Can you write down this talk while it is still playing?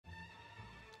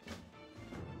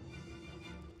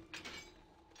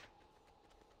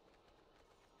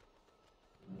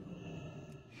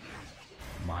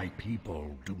My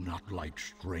people do not like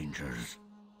strangers,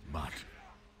 but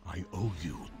I owe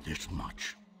you this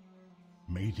much.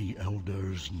 May the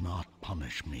elders not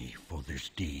punish me for this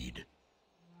deed.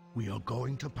 We are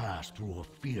going to pass through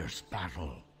a fierce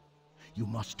battle. You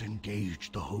must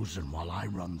engage the Hosen while I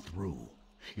run through.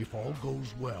 If all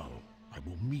goes well, I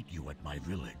will meet you at my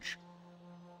village.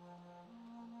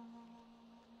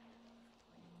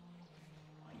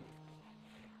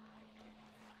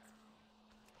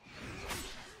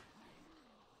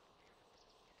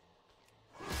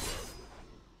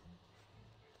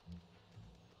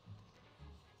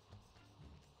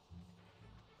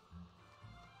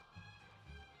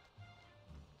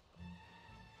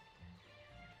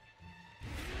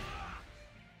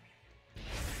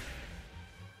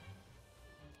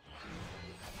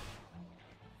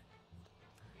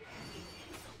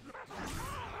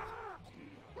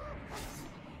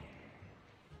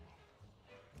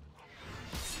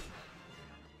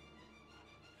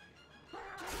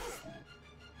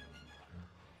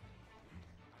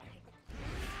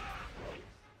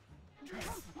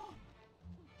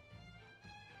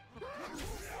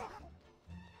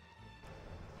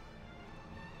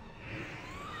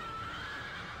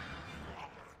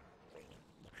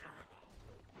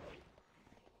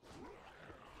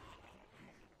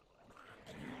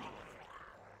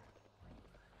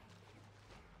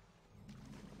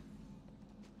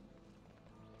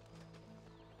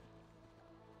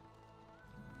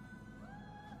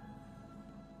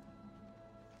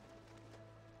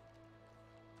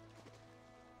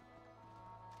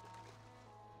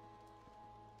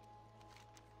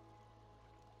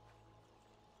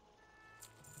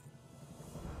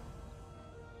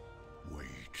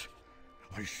 Wait.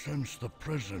 I sense the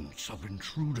presence of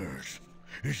intruders.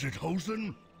 Is it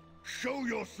Hosen? Show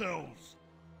yourselves!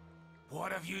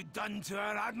 What have you done to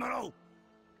her, Admiral?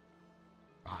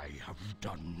 I have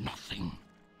done nothing.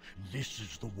 This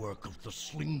is the work of the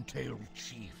sling-tailed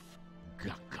chief,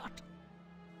 Gakat.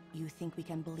 You think we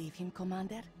can believe him,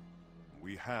 Commander?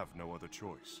 We have no other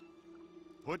choice.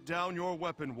 Put down your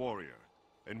weapon, warrior,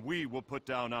 and we will put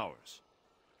down ours.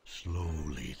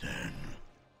 Slowly, then.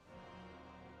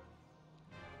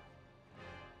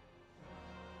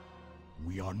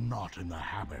 We are not in the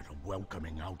habit of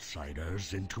welcoming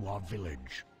outsiders into our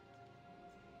village.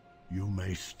 You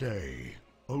may stay,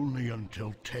 only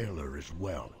until Taylor is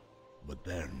well, but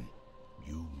then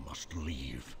you must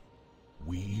leave.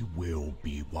 We will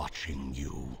be watching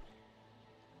you.